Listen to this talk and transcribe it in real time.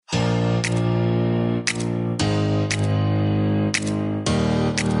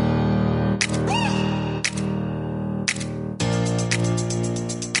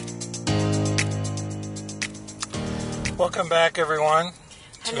Welcome back, everyone,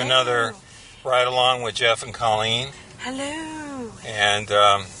 to Hello. another Ride Along with Jeff and Colleen. Hello. And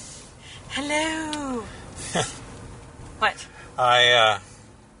Hello. What? I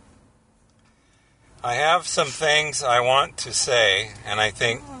have some things I want to say, and I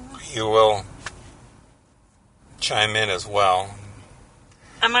think you will chime in as well.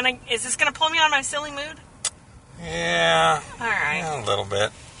 Is this gonna pull me out of my silly mood? Yeah. All right. Yeah, a little bit.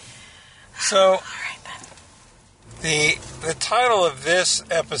 So, All right then. the title of this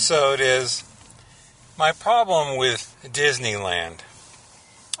episode is My Problem with Disneyland.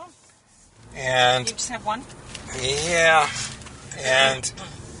 Oh. And You just have one? yeah, and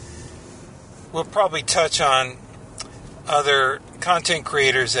we'll probably touch on other content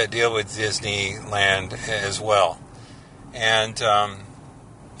creators that deal with Disneyland as well. And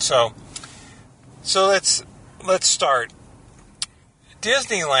so let's start.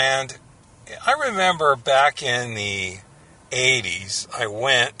 Disneyland, I remember back in the 80s, I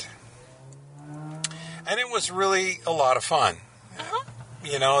went, and it was really a lot of fun. Uh-huh.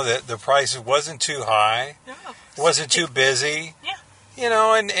 You know, the price wasn't too high, No. wasn't too busy. Yeah. You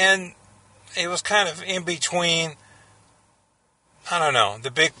know, and it was kind of in between, I don't know,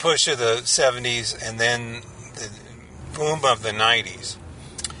 the big push of the 70s and then the boom of the 90s.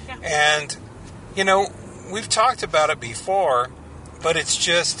 Yeah. And, you know, we've talked about it before, but it's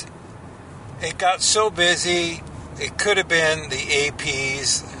just, it got so busy. It could have been the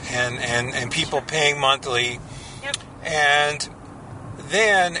APs and people paying monthly. Yep. And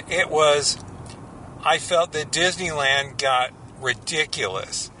then I felt that Disneyland got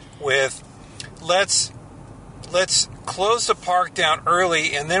ridiculous with, let's close the park down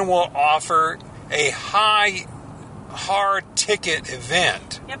early and then we'll offer a hard ticket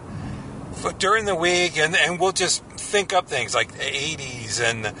event. Yep. During the week, and we'll just think up things like the 80s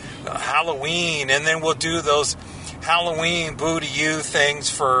and Halloween, and then we'll do those Halloween Boo to You things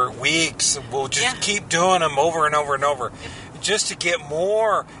for weeks. We'll just keep doing them over and over and over, just to get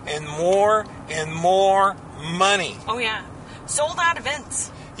more and more and more money. Oh yeah. Sold out events.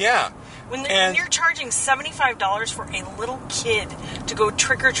 Yeah. When you're charging $75 for a little kid to go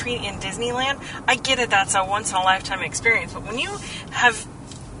trick or treat in Disneyland, I get it. That's a once in a lifetime experience. But when you have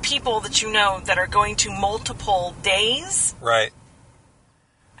people that you know that are going to multiple days, right,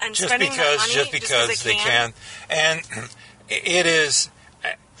 and just spending that money because they can, and it is.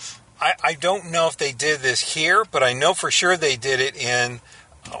 I don't know if they did this here, but I know for sure they did it in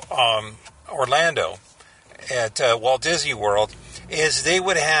Orlando at Walt Disney World. Is they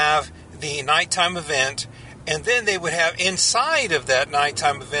would have the nighttime event, and then they would have inside of that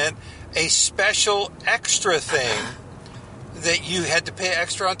nighttime event a special extra thing that you had to pay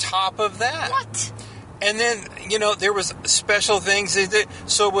extra on top of that. What? And then, you know, there was special things.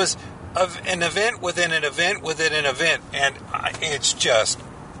 So it was an event within an event within an event. And that's just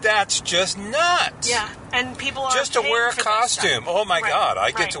nuts. Yeah, and people are just to wear a costume. Oh my God, I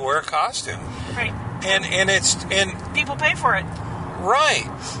get to wear a costume. Right. And people pay for it. Right.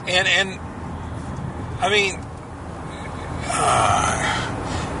 And I mean,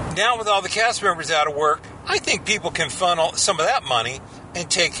 now with all the cast members out of work, I think people can funnel some of that money and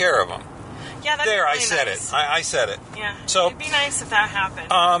take care of them. Yeah, that's there, really I said nice. it. I said it. Yeah. So it'd be nice if that happened.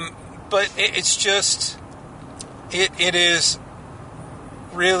 But it's just, it is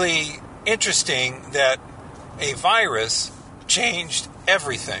really interesting that a virus changed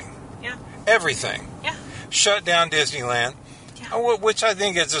everything. Yeah. Everything. Yeah. Shut down Disneyland, which I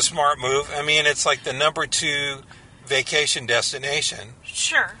think is a smart move. I mean, it's like the number 2 vacation destination.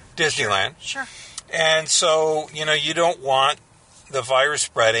 Sure. Disneyland. Sure. And so, you know, you don't want the virus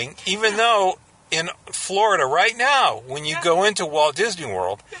spreading, even though in Florida right now, when you go into Walt Disney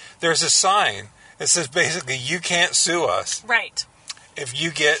World, there's a sign that says basically you can't sue us. Right. If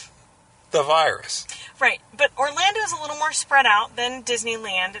you get the virus. Right. But Orlando is a little more spread out than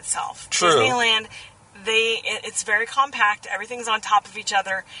Disneyland itself. True. Disneyland, it's very compact. Everything's on top of each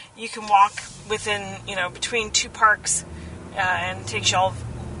other. You can walk within, between 2 parks, and it takes you all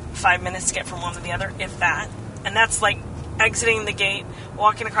 5 minutes to get from one to the other, if that. And that's like exiting the gate,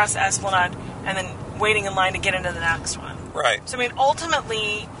 walking across the Esplanade, and then waiting in line to get into the next one. Right. So, I mean,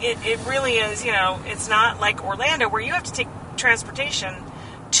 ultimately, it really is, it's not like Orlando where you have to take transportation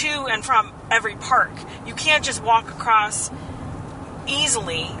to and from every park. You can't just walk across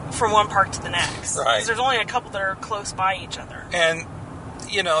easily from one park to the next. Right. Because there's only a couple that are close by each other. And,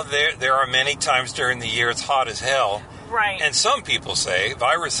 there are many times during the year it's hot as hell. Right. And some people say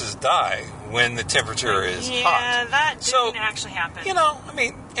viruses die when the temperature is hot. Yeah, that didn't actually happen.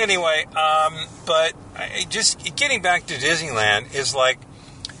 Anyway, but just getting back to Disneyland is like,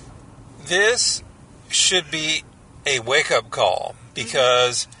 this should be a wake-up call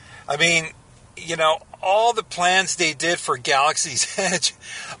because, I mean, all the plans they did for Galaxy's Edge,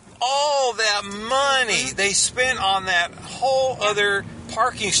 all that money they spent on that whole other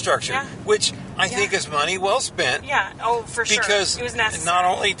parking structure, which I think is money well spent. Yeah, oh, for sure. Because it was necessary. Not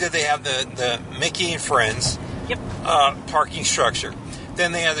only did they have the Mickey and Friends parking structure,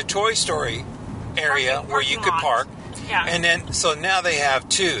 then they had the Toy Story area where you could park. Yeah. And then, so now they have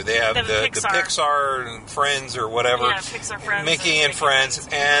two. They have the Pixar and Friends or whatever. Yeah, Pixar Friends. Mickey and Friends,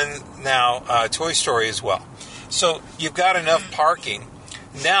 and now Toy Story as well. So you've got enough parking.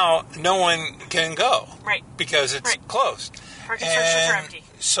 Now no one can go. Right. Because it's closed. Parking structures are empty.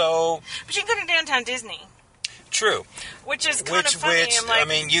 So... But you can go to Downtown Disney. True. Which is kind of funny. I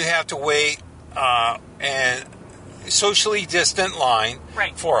mean, you have to wait and... socially distant line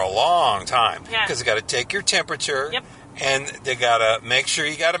for a long time because they got to take your temperature and they got to make sure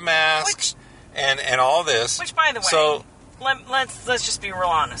you got a mask and all this. Which, by the way, let's just be real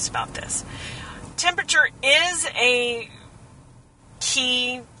honest about this. Temperature is a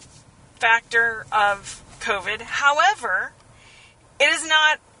key factor of COVID. However, it is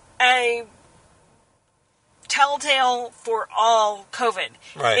not a telltale for all COVID.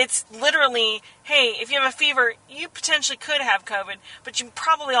 Right. It's literally, hey, if you have a fever, you potentially could have COVID, but you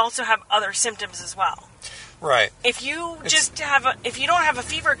probably also have other symptoms as well. Right. If you if you don't have a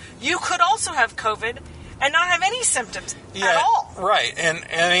fever, you could also have COVID and not have any symptoms at all. Right. And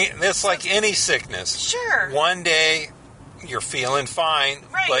it's like any sickness. Sure. One day you're feeling fine,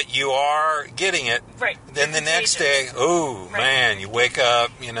 but you are getting it. Right. Then the next day, man, you wake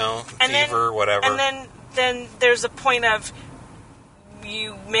up, fever, whatever. And then there's a point of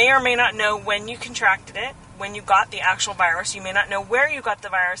you may or may not know when you contracted it, when you got the actual virus. You may not know where you got the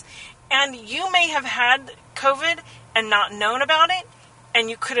virus. And you may have had COVID and not known about it, and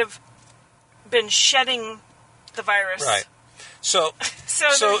you could have been shedding the virus. Right. So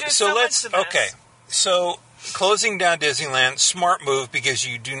let's... Okay. So... closing down Disneyland, smart move because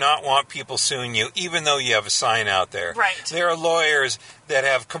you do not want people suing you, even though you have a sign out there. Right. There are lawyers that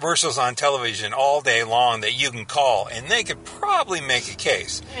have commercials on television all day long that you can call, and they could probably make a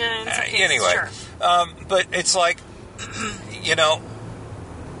case. Anyway, sure. But it's like,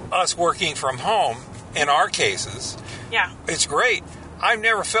 us working from home, in our cases, it's great. I've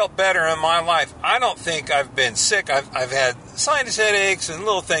never felt better in my life. I don't think I've been sick. I've had sinus headaches and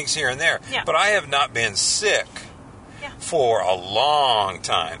little things here and there. Yeah. But I have not been sick for a long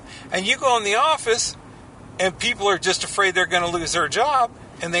time. And you go in the office, and people are just afraid they're going to lose their job,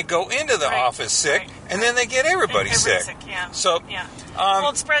 and they go into the office sick, and then they get everybody sick. So, well,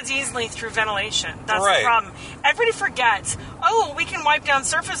 it spreads easily through ventilation. That's the problem. Everybody forgets, we can wipe down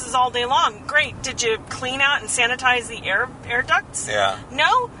surfaces all day long. Great. Did you clean out and sanitize the air ducts? Yeah.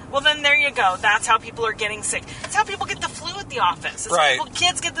 No? Well, then there you go. That's how people are getting sick. That's how people get the flu at the office. That's how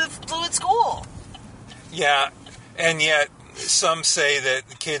kids get the flu at school. Yeah, and yet some say that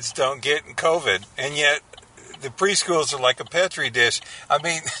the kids don't get COVID, and yet the preschools are like a Petri dish. I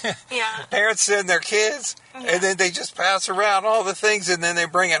mean, parents send their kids, and then they just pass around all the things, and then they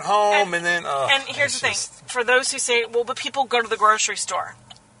bring it home, and then... and here's the thing. For those who say, well, but people go to the grocery store.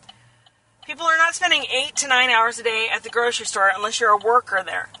 People are not spending 8 to 9 hours a day at the grocery store unless you're a worker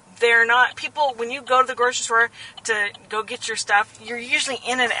there. They're not... People, when you go to the grocery store to go get your stuff, you're usually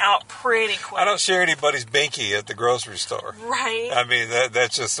in and out pretty quick. I don't share anybody's binky at the grocery store. Right. I mean,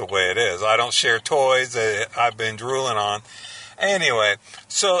 that's just the way it is. I don't share toys that I've been drooling on. Anyway,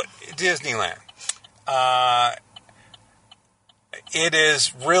 so Disneyland. It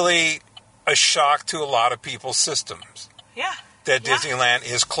is really a shock to a lot of people's systems. Yeah. That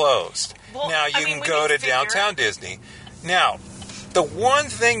Disneyland is closed. Well, now, you can go to Downtown Disney. Now... the one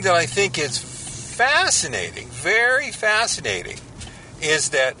thing that I think is fascinating, very fascinating, is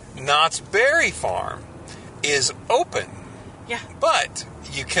that Knott's Berry Farm is open. Yeah. But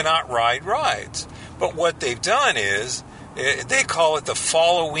you cannot ride rides. But what they've done is, they call it the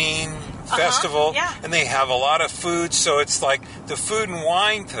Falloween Festival. Yeah. And they have a lot of food, so it's like the food and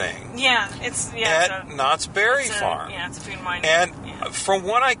wine thing. Yeah. At Knott's Berry Farm. It's a food and wine thing. And from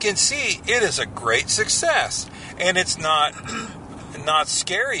what I can see, it is a great success. And it's not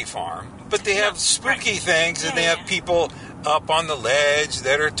Scary Farm, but they have spooky things, and they have people up on the ledge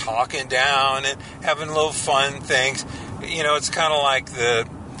that are talking down and having little fun things. It's kind of like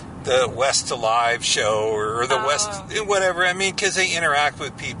the West Alive show or the West whatever. I mean, because they interact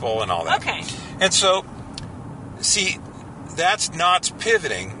with people and all that. Okay. And so, see, that's Knott's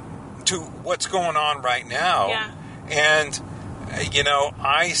pivoting to what's going on right now. Yeah. And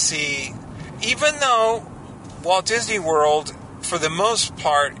I see, even though Walt Disney World, for the most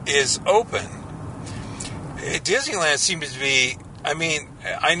part, is open, Disneyland seems to be. I mean,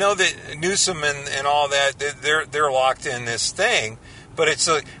 I know that Newsom and all that, they're locked in this thing, but it's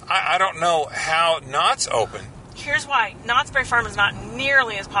I don't know how Knott's open. Here's why. Knott's Berry Farm is not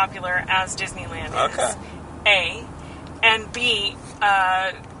nearly as popular as Disneyland is. Okay. A. And B,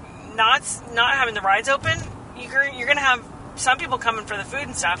 Knott's not having the rides open, you're going to have some people coming for the food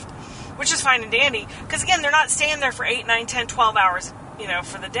and stuff, which is fine and dandy. Because, again, they're not staying there for 8, 9, 10, 12 hours,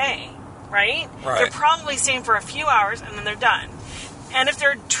 for the day, right? They're probably staying for a few hours, and then they're done. And if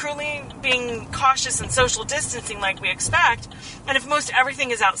they're truly being cautious and social distancing like we expect, and if most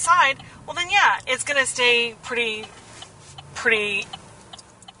everything is outside, well then yeah, it's going to stay pretty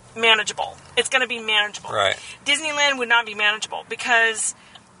manageable. It's going to be manageable. Right. Disneyland would not be manageable because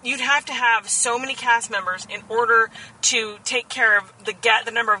you'd have to have so many cast members in order to take care of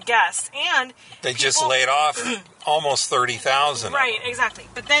the number of guests, and they just laid off almost 30,000. Right, exactly.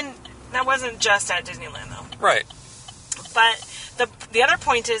 But then that wasn't just at Disneyland though. Right. But the other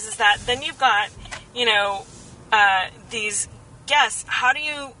point is that then you've got, these guests. How do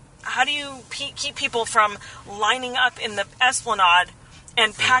you keep people from lining up in the Esplanade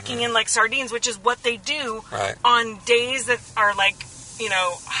and packing in like sardines, which is what they do on days that are like,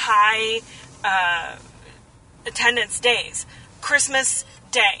 high attendance days. Christmas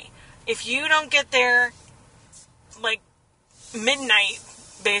Day. If you don't get there like midnight,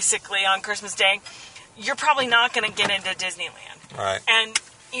 basically, on Christmas Day, you're probably not going to get into Disneyland. Right. And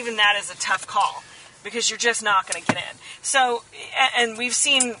even that is a tough call because you're just not going to get in. So, and we've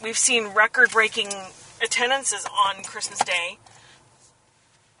seen record-breaking attendances on Christmas Day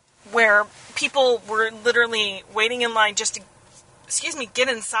where people were literally waiting in line just to, get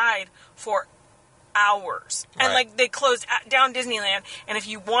inside for hours. Right. And like they closed down Disneyland, and if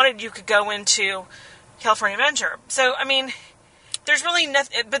you wanted, you could go into California Adventure. So, I mean, there's really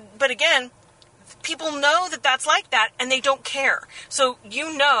nothing, but again, people know that that's like that, and they don't care. So,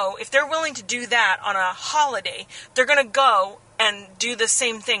 if they're willing to do that on a holiday, they're going to go and do the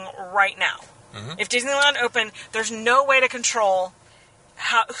same thing right now. Mm-hmm. If Disneyland opened, there's no way to control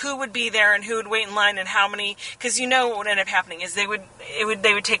who would be there and who would wait in line and how many. Because what would end up happening is they would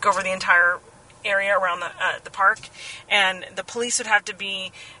take over the entire area around the park, and the police would have to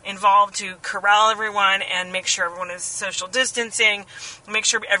be involved to corral everyone and make sure everyone is social distancing, make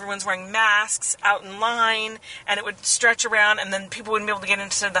sure everyone's wearing masks out in line, and it would stretch around, and then people wouldn't be able to get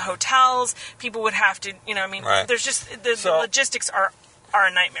into the hotels. People would have to, Right. There's just the logistics are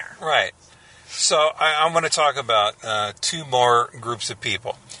a nightmare. Right. So I'm going to talk about two more groups of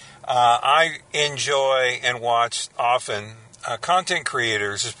people. I enjoy and watch often content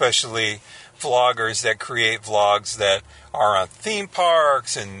creators, especially vloggers that create vlogs that are on theme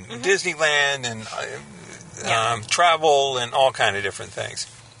parks and Disneyland and travel and all kind of different things.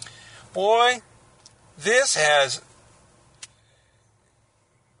 Boy, this has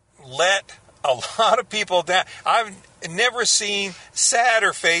let a lot of people down. I've never seen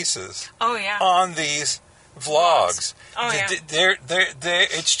sadder faces on these vlogs. Oh, yeah.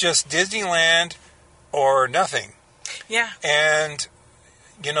 It's just Disneyland or nothing. Yeah. And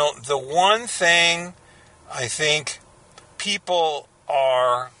the one thing I think people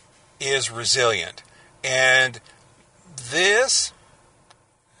is resilient. And this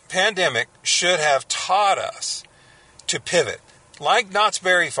pandemic should have taught us to pivot. Like Knott's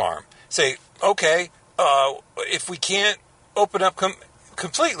Berry Farm. Say, okay, if we can't open up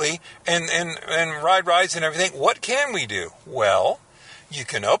completely and ride rides and everything, what can we do? Well, you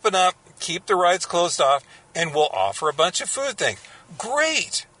can open up, keep the rides closed off, and we'll offer a bunch of food things.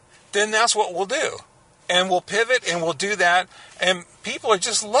 Great. Then that's what we'll do. And we'll pivot and we'll do that. And people are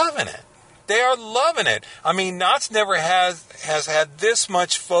just loving it. They are loving it. I mean, Knott's never has had this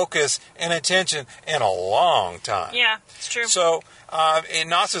much focus and attention in a long time. Yeah, it's true. So, and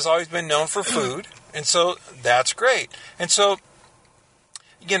Knott's has always been known for food. And so that's great. And so,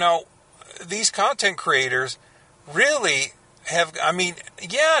 these content creators really have,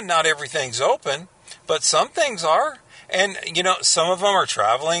 not everything's open, but some things are. And, some of them are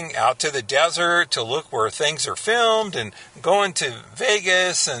traveling out to the desert to look where things are filmed and going to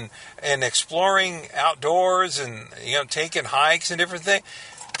Vegas and exploring outdoors and, taking hikes and different things.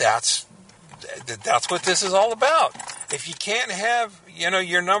 That's what this is all about. If you can't have,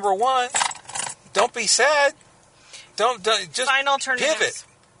 your number one, don't be sad. Don't just find alternatives.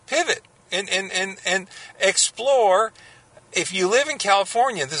 Pivot and explore. If you live in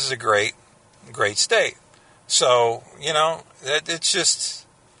California, this is a great state. So, it's just,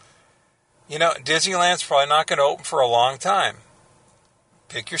 Disneyland's probably not going to open for a long time.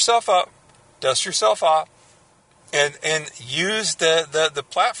 Pick yourself up, dust yourself off, and use the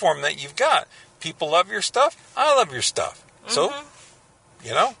platform that you've got. people love your stuff. I love your stuff. So,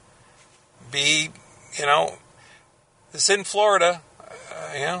 it's in Florida.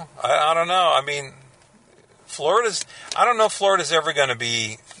 I don't know. I mean, I don't know if Florida's ever going to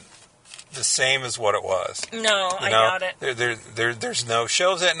be the same as what it was. No, I doubt it. There's no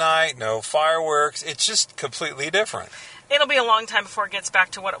shows at night, no fireworks. It's just completely different. It'll be a long time before it gets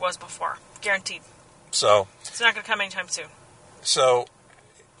back to what it was before. Guaranteed. So it's not going to come anytime soon. So,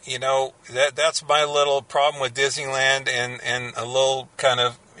 that's my little problem with Disneyland, and a little kind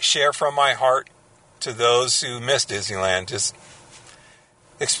of share from my heart to those who miss Disneyland. Just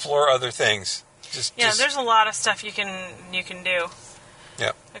explore other things. There's a lot of stuff you can do.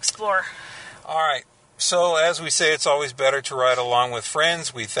 Yeah. Explore. All right. So, as we say, it's always better to ride along with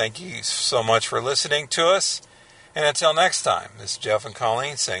friends. We thank you so much for listening to us. And until next time, this is Jeff and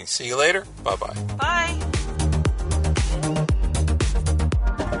Colleen saying see you later. Bye-bye. Bye.